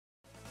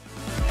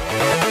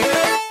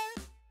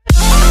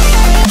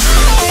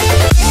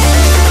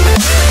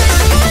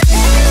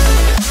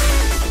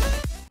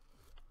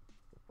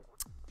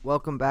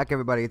Welcome back,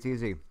 everybody. It's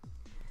Easy.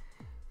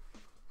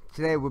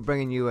 Today we're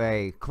bringing you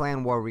a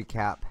clan war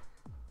recap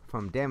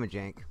from Damage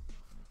Inc.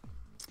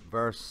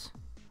 versus,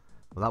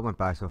 well, that went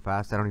by so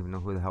fast I don't even know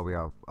who the hell we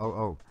are.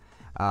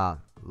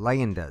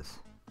 Levendor.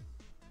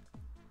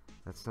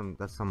 That's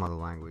some other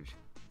language,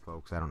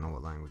 folks. I don't know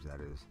what language that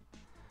is.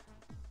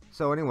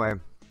 So anyway,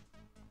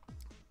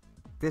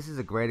 this is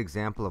a great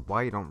example of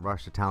why you don't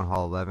rush to Town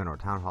Hall 11 or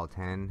Town Hall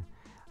 10.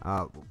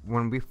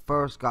 When we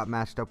first got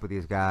matched up with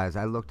these guys,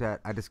 I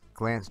just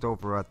glanced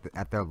over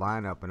at their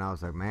lineup and I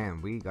was like,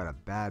 man, we got a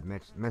bad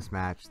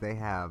mismatch. They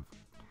have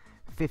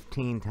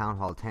 15 Town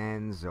Hall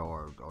 10s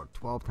or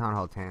 12 Town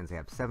Hall 10s. They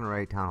have 7 or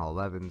 8 Town Hall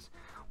 11s.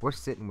 We're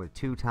sitting with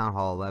 2 Town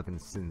Hall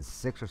 11s and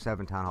 6 or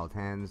 7 Town Hall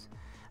 10s.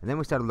 And then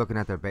we started looking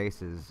at their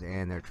bases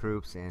and their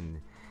troops,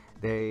 and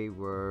they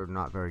were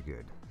not very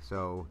good.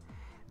 So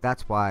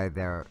that's why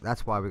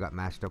we got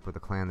matched up with a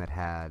clan that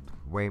had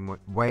way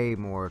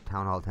more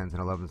Town Hall 10s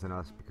and 11s than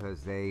us,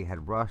 because they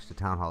had rushed to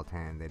Town Hall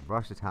 10, they'd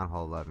rushed to Town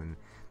Hall 11,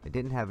 they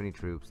didn't have any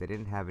troops, they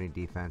didn't have any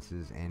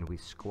defenses, and we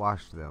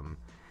squashed them.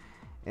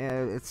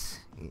 And it's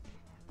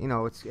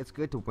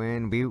good to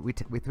win. We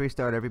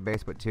 3-starred every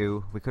base but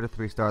 2. We could have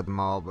 3-starred them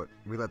all, but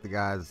we let the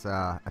guys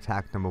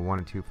attack number 1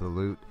 and 2 for the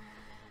loot.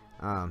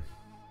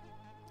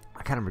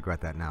 I kind of regret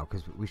that now,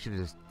 because we should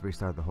have just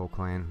restarted the whole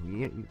clan.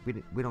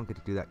 We don't get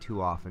to do that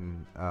too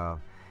often.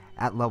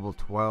 At level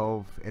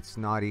 12, it's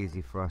not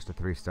easy for us to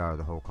 3-star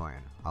the whole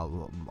clan. A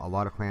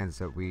lot of clans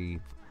that we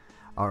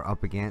are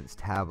up against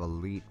have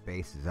elite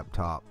bases up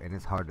top, and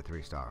it's hard to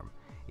 3-star them.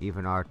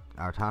 Even our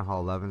Town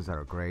Hall 11s that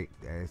are great,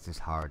 it's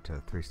just hard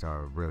to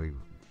 3-star really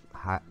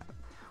high,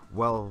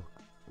 well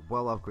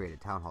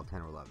upgraded Town Hall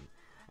 10 or 11.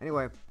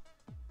 Anyway,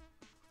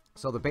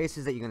 so the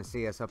bases that you're going to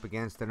see us up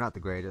against, they're not the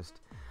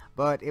greatest.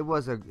 But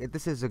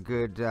this is a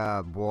good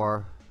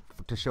war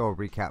to show a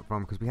recap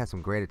from, because we had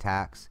some great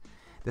attacks.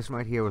 This one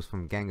right here was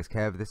from Genghis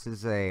Kev. This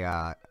was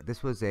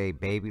a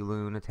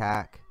Babyloon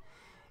attack,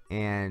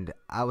 and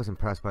I was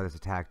impressed by this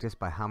attack just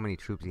by how many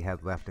troops he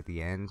had left at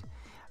the end.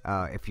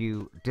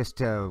 Just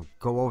to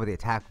go over the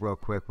attack real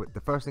quick,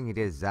 the first thing he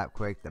did is zap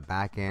quake the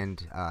back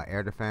end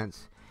air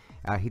defense.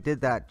 He did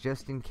that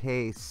just in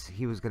case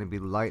he was going to be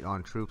light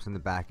on troops in the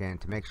back end,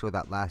 to make sure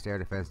that last air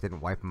defense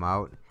didn't wipe him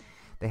out.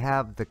 They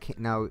have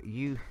now,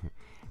 you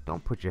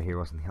don't put your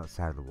heroes on the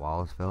outside of the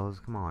walls,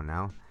 fellas. Come on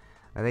now.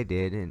 They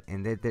did, and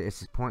it's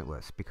just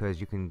pointless, because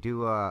you can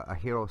do a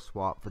hero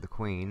swap for the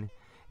queen,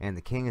 and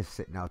the king is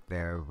sitting out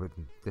there with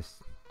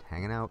just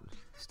hanging out,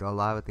 still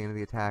alive at the end of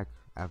the attack.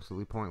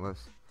 Absolutely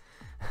pointless.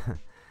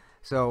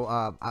 So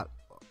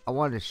I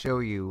wanted to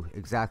show you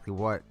exactly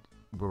what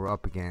we're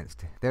up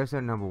against. There's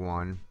our number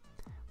 1.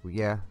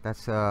 Yeah,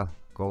 that's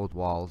gold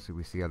walls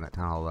we see on that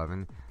Town Hall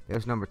 11.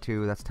 There's number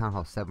 2. That's Town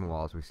Hall 7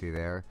 walls we see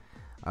there.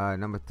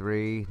 Number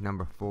 3,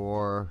 number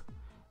 4.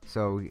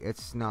 So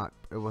it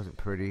wasn't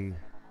pretty.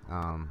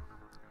 I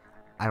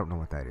don't know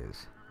what that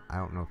is. I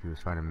don't know if he was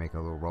trying to make a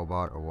little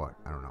robot or what.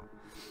 I don't know.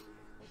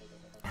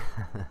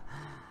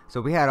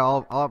 So we had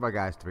all of our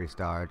guys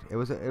 3-starred. It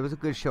was a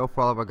good show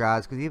for all of our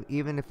guys, because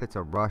even if it's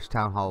a rush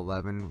Town Hall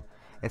 11,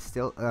 it's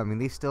still, I mean,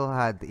 they still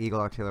had the Eagle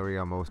artillery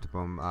on most of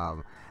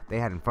them. They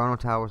had Inferno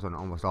towers on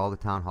almost all the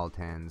Town Hall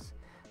 10s.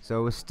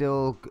 So it was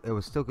still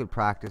good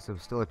practice. It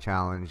was still a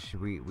challenge.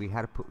 We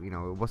had to put,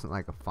 it wasn't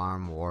like a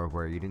farm war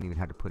where you didn't even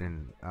have to put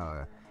in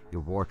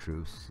your war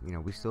troops.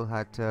 We still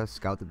had to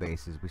scout the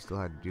bases. We still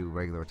had to do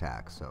regular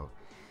attacks. So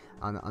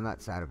on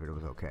that side of it, it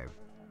was okay.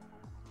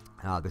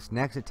 This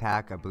next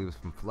attack, I believe, was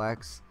from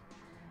Flex.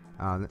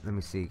 Let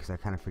me see, because I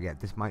kind of forget.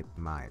 This might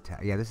be my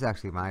attack. Yeah, this is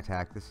actually my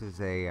attack. This is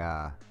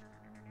I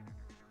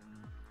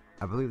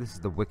believe this is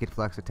the Wicked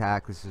Flex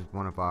attack. This is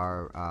one of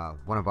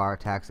our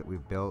attacks that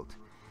we've built,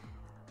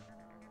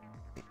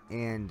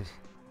 and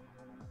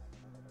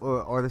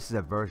or this is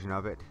a version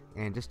of it.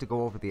 And just to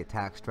go over the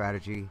attack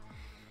strategy,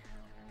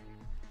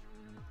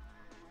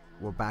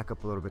 we'll back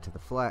up a little bit to the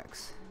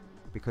Flex,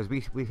 because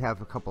we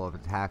have a couple of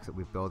attacks that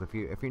we've built. If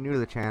you're new to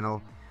the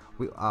channel,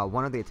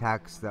 one of the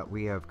attacks that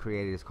we have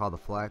created is called the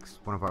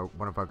Flex. One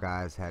of our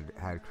guys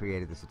had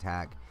created this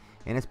attack,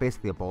 and it's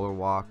basically a bowler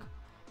walk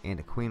and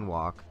a queen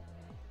walk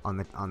on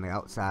the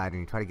outside,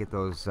 and you try to get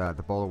those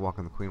the bowler walk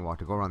and the queen walk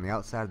to go around the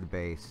outside of the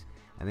base,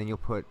 and then you'll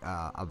put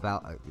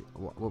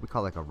what we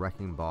call like a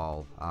wrecking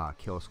ball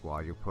kill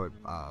squad. You put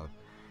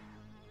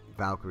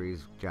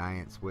Valkyries,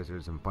 Giants,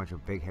 Wizards, and a bunch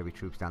of big heavy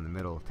troops down the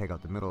middle, take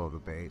out the middle of the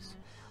base.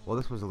 Well,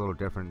 this was a little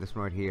different. This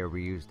one right here,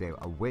 we used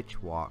a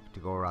witch walk to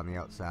go around the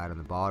outside and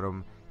the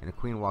bottom, and a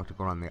queen walk to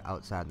go around the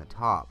outside and the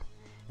top.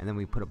 And then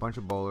we put a bunch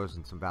of bowlers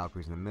and some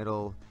Valkyries in the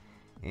middle,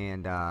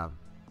 and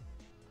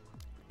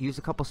used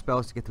a couple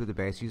spells to get through the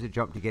base. Used a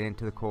jump to get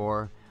into the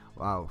core.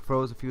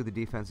 Froze a few of the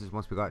defenses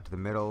once we got to the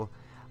middle.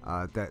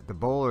 The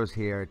bowlers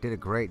here did a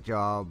great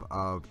job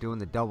of doing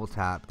the double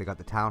tap. They got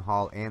the Town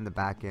Hall and the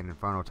back end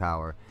Inferno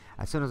Tower.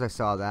 As soon as I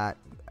saw that,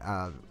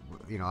 I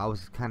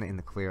was kind of in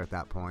the clear at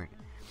that point.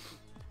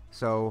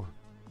 So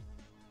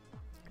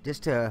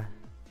just to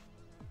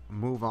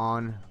move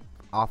on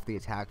off the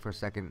attack for a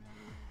second,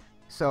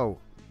 so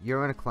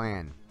you're in a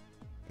clan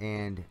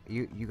and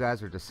you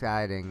guys are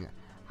deciding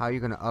how you're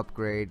going to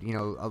upgrade. You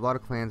know, a lot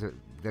of clans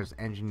there's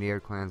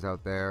engineered clans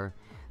out there.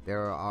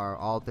 There are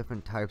all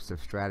different types of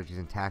strategies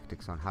and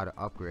tactics on how to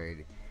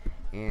upgrade,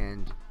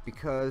 and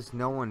because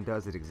no one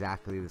does it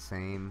exactly the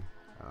same,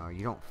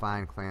 you don't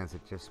find clans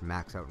that just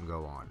max out and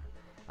go on.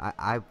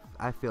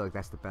 I feel like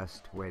that's the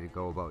best way to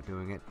go about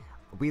doing it.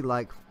 We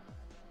like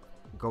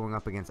going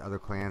up against other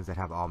clans that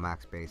have all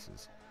max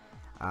bases.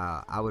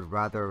 I would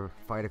rather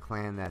fight a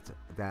clan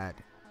that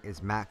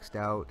is maxed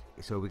out,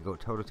 so we go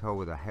toe to toe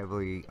with a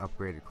heavily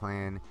upgraded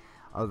clan,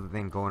 other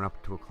than going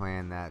up to a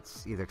clan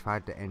that's either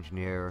tried to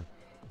engineer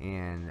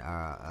and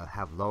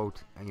have low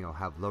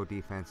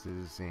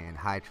defenses and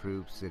high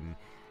troops, and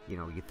you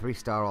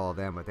 3-star all of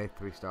them, but they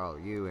 3-star all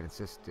of you, and it's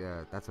just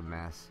that's a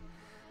mess.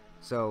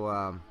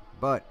 So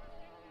but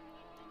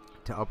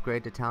to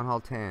upgrade to Town Hall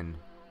 10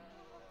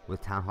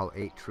 with Town Hall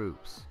 8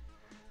 troops,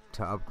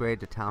 to upgrade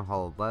to Town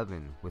Hall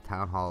 11 with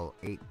Town Hall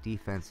 8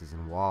 defenses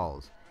and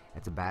walls,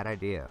 it's a bad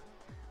idea.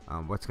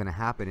 What's going to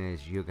happen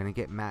is you're going to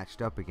get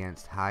matched up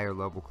against higher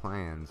level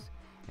clans,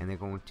 and they're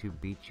going to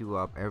beat you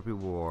up every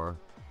war,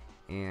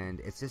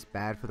 and it's just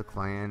bad for the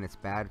clan. It's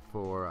bad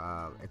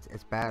for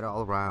it's bad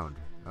all around.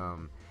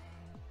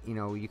 You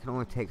know, you can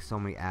only take so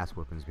many ass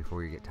whippings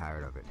before you get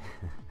tired of it.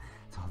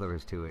 That's all there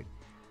is to it.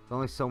 There's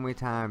only so many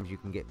times you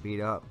can get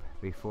beat up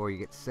before you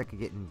get sick of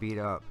getting beat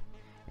up,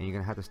 and you're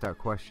gonna have to start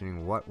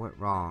questioning what went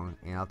wrong.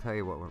 And I'll tell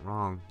you what went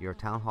wrong. You're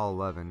Town Hall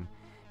 11.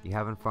 You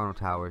have Inferno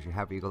Towers, you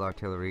have Eagle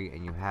Artillery,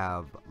 and you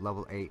have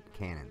level 8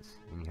 cannons,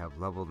 and you have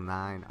level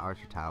 9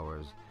 Archer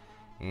Towers,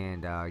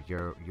 and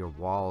your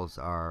walls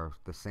are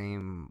the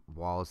same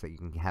walls that you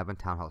can have in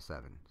Town Hall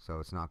 7, so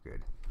it's not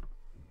good.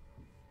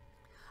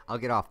 I'll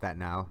get off that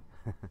now.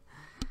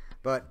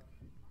 But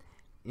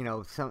you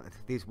know,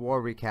 these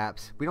war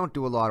recaps, we don't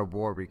do a lot of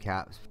war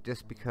recaps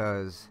just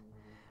because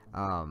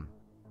I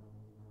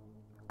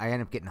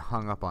end up getting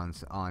hung up on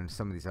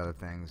some of these other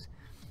things.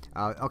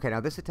 Okay, now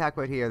this attack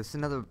right here, this is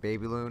another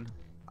Babyloon.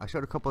 I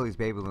showed a couple of these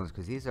Babyloons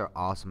because these are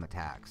awesome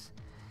attacks.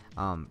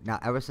 Now,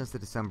 ever since the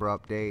December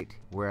update,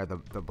 where the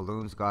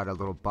balloons got a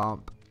little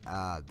bump,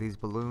 these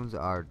balloons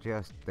are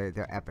just,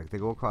 they're epic. They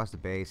go across the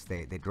base,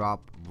 they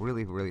drop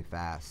really, really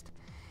fast.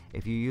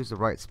 If you use the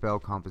right spell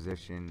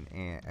composition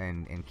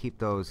and keep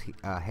those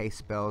haste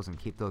spells and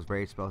keep those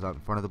rage spells out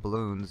in front of the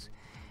balloons,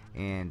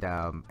 and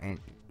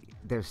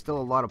there's still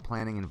a lot of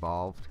planning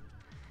involved.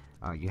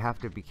 You have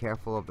to be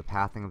careful of the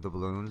pathing of the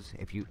balloons.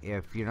 If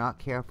you're not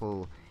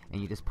careful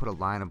and you just put a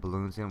line of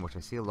balloons in, which I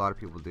see a lot of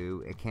people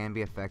do, it can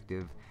be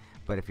effective.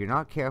 But if you're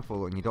not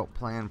careful and you don't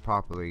plan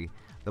properly,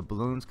 the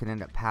balloons can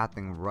end up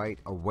pathing right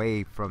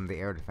away from the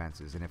air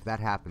defenses. And if that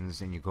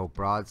happens and you go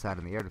broadside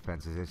on the air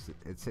defenses,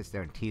 it sits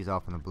there and tees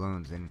off on the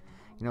balloons. And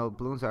you know,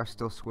 balloons are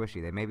still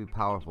squishy. They may be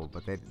powerful,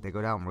 but they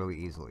go down really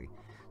easily.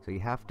 So you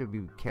have to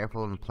be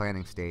careful in the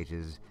planning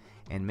stages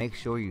and make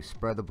sure you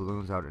spread the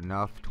balloons out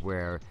enough to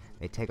where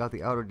they take out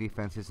the outer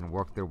defenses and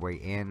work their way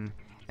in,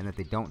 and that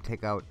they don't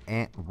take out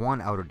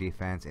one outer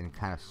defense and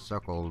kind of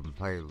circle and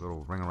play a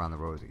little ring around the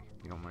rosy.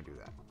 You don't want to do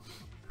that.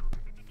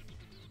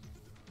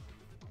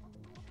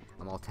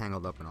 I'm all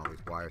tangled up in all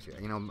these wires here.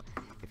 You know,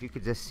 if you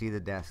could just see the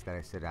desk that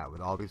I sit at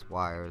with all these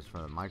wires for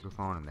the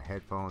microphone and the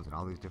headphones and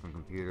all these different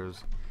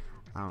computers,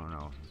 I don't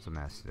know. It's a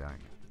mess today.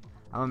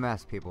 I'm a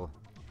mess, people.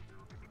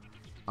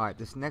 Alright,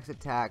 this next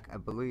attack, I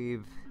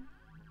believe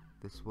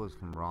this was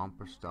from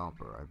Romper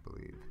Stomper, I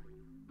believe.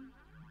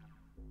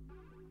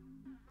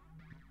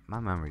 My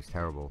memory's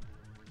terrible.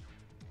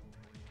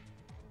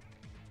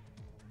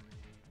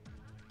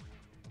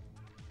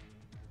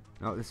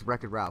 No, this is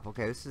Wreck-It Ralph.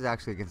 Okay, this is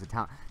actually against the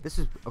town. This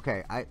is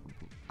okay.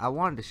 I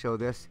wanted to show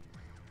this.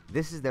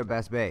 This is their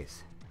best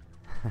base.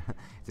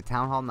 It's a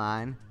Town Hall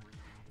 9.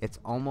 It's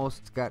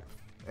almost got.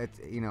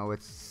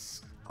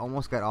 It's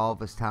almost got all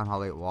of its Town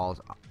Hall 8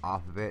 walls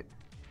off of it.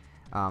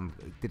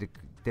 Did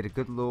a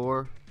good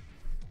lure.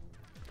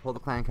 Pulled the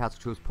clan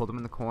castle troops. Pulled them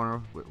in the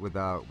corner with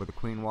a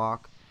queen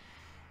walk.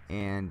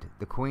 And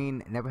the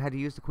queen never had to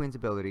use the queen's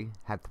ability.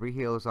 Had 3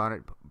 healers on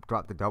it.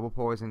 Dropped the double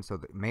poison, so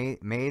that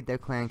made their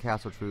clan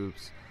castle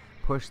troops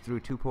push through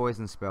 2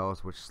 poison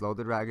spells, which slowed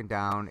the dragon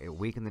down. It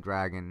weakened the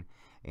dragon,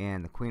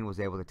 and the queen was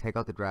able to take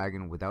out the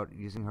dragon without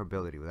using her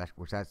ability,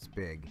 which that's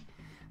big.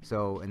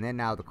 So, and then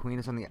now the queen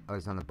is on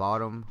the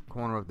bottom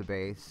corner of the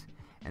base,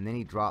 and then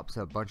he drops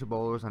a bunch of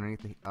bowlers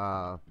underneath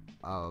the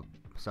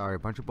a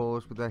bunch of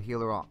bowlers with a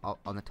healer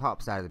on the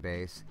top side of the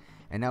base.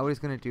 And now what he's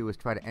going to do is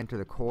try to enter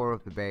the core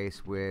of the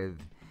base with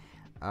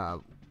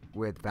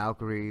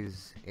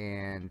Valkyries,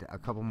 and a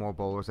couple more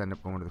bowlers end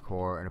up going to the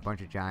core, and a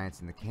bunch of giants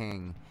and the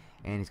king.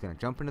 And he's going to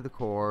jump into the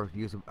core,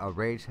 use a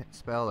rage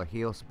spell, a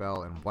heal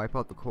spell, and wipe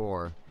out the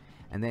core,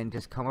 and then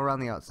just come around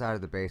the outside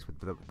of the base with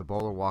the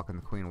bowler walk and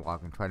the queen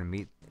walk and try to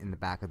meet in the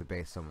back of the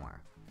base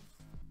somewhere.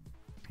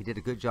 He did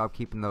a good job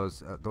keeping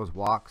those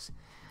walks.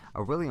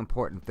 A really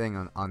important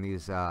thing on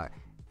these,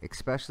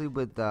 especially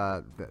with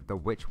the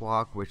witch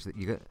walk, which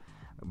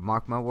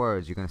mark my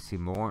words, you're going to see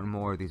more and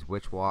more of these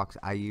witch walks.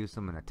 I use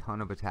them in a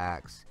ton of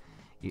attacks.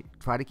 You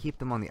try to keep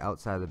them on the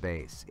outside of the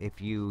base.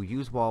 If you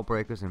use wall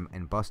breakers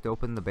and bust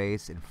open the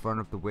base in front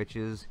of the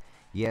witches,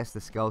 yes,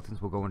 the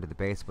skeletons will go into the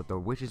base, but the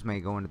witches may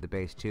go into the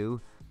base too.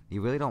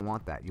 You really don't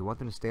want that. You want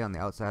them to stay on the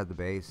outside of the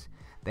base.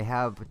 They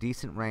have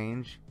decent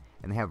range,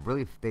 and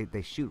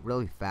they shoot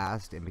really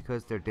fast, and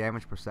because their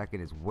damage per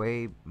second is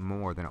way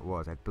more than it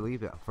was. I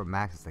believe for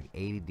max it's like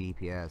 80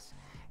 DPS.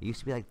 It used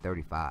to be like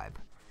 35.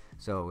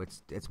 So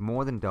it's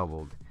more than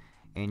doubled,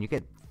 and you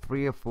get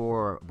 3 or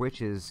 4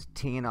 witches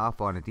teeing off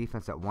on a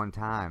defense at one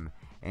time,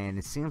 and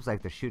it seems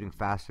like they're shooting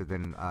faster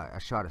than a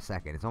shot a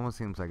second. It almost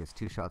seems like it's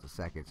 2 shots a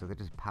second, so they're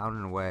just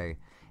pounding away,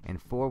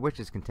 and 4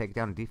 witches can take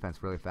down a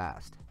defense really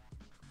fast.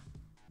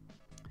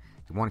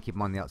 You want to keep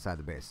them on the outside of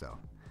the base though.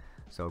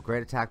 So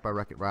great attack by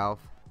Wreck-It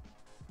Ralph.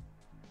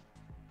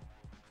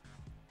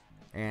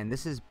 And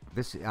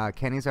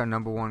Kenny's our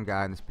 #1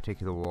 guy in this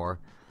particular war.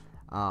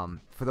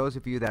 For those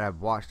of you that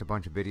have watched a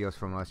bunch of videos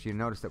from us, you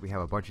notice that we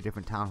have a bunch of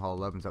different Town Hall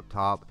 11s up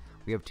top.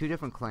 We have 2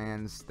 different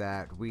clans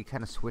that we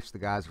kind of switch the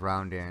guys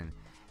around in.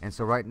 And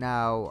so right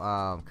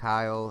now,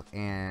 Kyle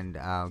and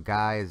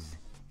Guy is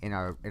in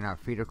our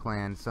feeder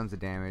clan, Sons of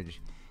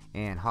Damage,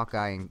 and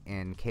Hawkeye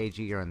and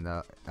KG are in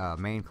the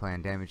main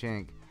clan, Damage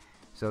Inc.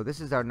 So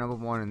this is our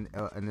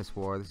 #1 in this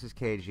war. This is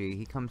KG.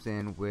 He comes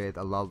in with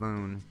a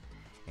Laloon,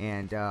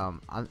 and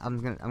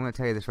I'm gonna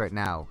tell you this right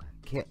now.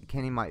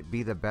 Kenny might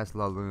be the best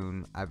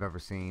Laloon I've ever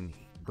seen.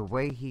 The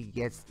way he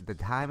gets, the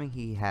timing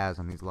he has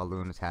on these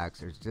Laloon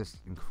attacks is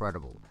just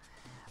incredible.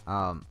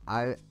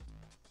 I've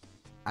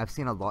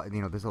seen a lot,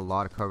 there's a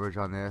lot of coverage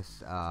on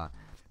this.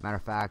 Matter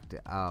of fact,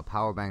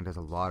 Powerbang does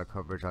a lot of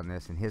coverage on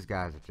this, and his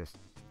guys are just,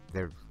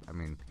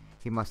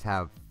 he must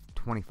have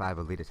 25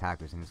 elite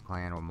attackers in his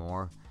clan or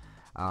more.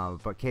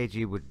 But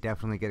KG would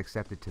definitely get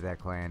accepted to that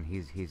clan.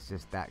 He's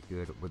just that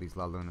good with these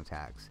Laloon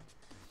attacks.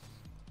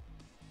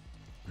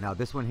 Now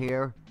this one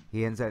here,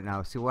 he ends up,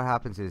 now see what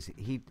happens is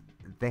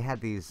they had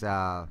these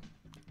the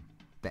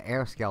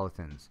air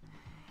skeletons.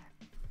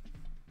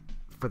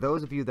 For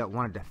those of you that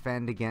want to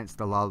defend against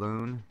the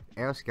Laloon,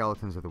 air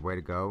skeletons are the way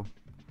to go.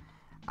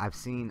 I've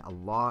seen a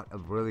lot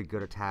of really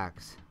good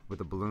attacks with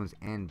the balloons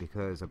end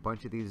because a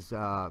bunch of these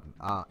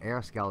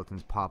air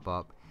skeletons pop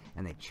up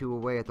and they chew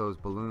away at those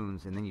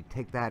balloons, and then you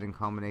take that in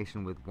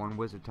combination with 1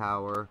 wizard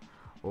tower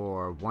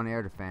or 1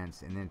 air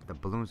defense, and then the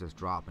balloons just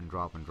drop and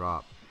drop and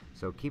drop.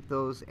 So keep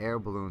those air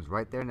balloons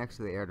right there next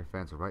to the air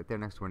defense or right there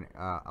next to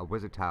a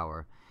wizard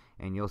tower,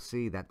 and you'll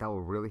see that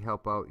will really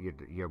help out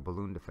your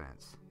balloon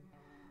defense.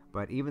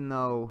 But even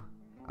though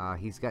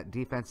he's got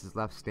defenses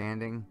left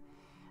standing,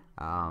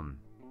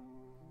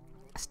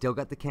 still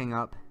got the king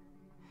up.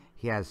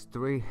 He has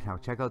 3. Now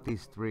check out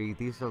these 3.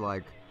 These are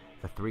like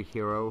the 3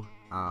 hero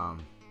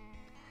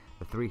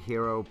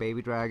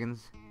baby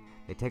dragons.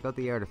 They take out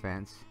the air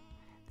defense,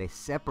 they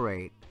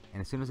separate,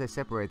 and as soon as they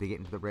separate they get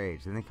into the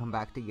rage. Then they come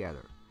back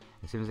together.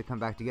 As soon as they come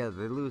back together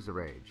they lose the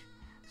rage.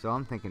 So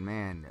I'm thinking,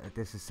 man,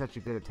 this is such a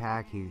good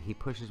attack. He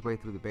pushes his way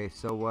through the base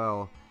so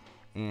well,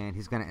 and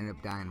he's gonna end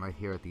up dying right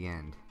here at the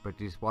end. But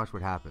just watch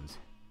what happens.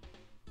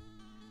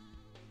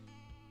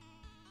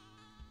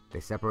 They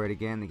separate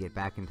again, they get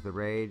back into the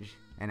rage,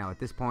 and now at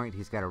this point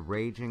he's got a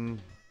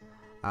raging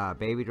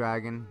baby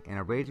dragon, and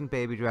a raging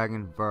baby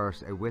dragon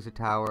versus a wizard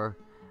tower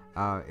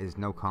is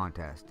no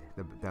contest.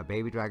 The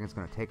baby dragon's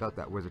going to take out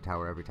that wizard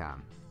tower every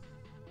time.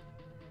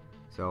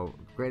 So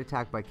great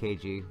attack by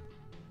KG.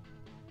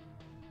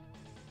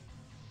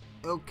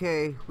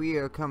 Okay, we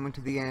are coming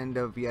to the end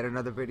of yet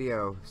another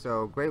video.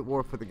 So great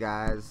war for the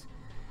guys.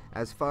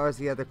 As far as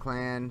the other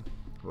clan,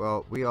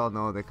 well, we all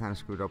know they kind of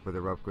screwed up with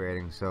their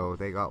upgrading, so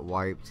they got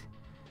wiped.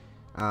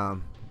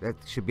 That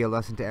should be a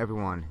lesson to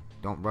everyone.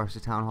 Don't rush to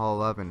Town Hall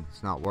 11.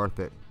 It's not worth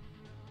it.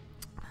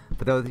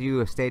 For those of you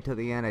who stayed till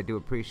the end, I do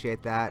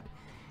appreciate that.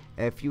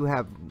 If you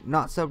have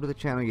not subbed to the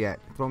channel yet,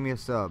 throw me a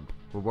sub.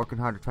 We're working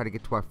hard to try to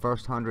get to our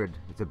first 100.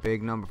 It's a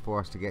big number for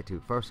us to get to.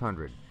 First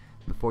 100.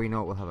 Before you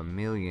know it, we'll have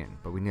 1,000,000.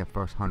 But we need a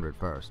first 100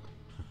 first.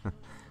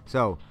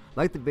 So,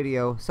 like the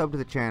video, sub to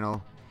the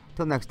channel.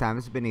 Till next time,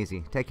 this has been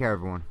easy. Take care,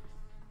 everyone.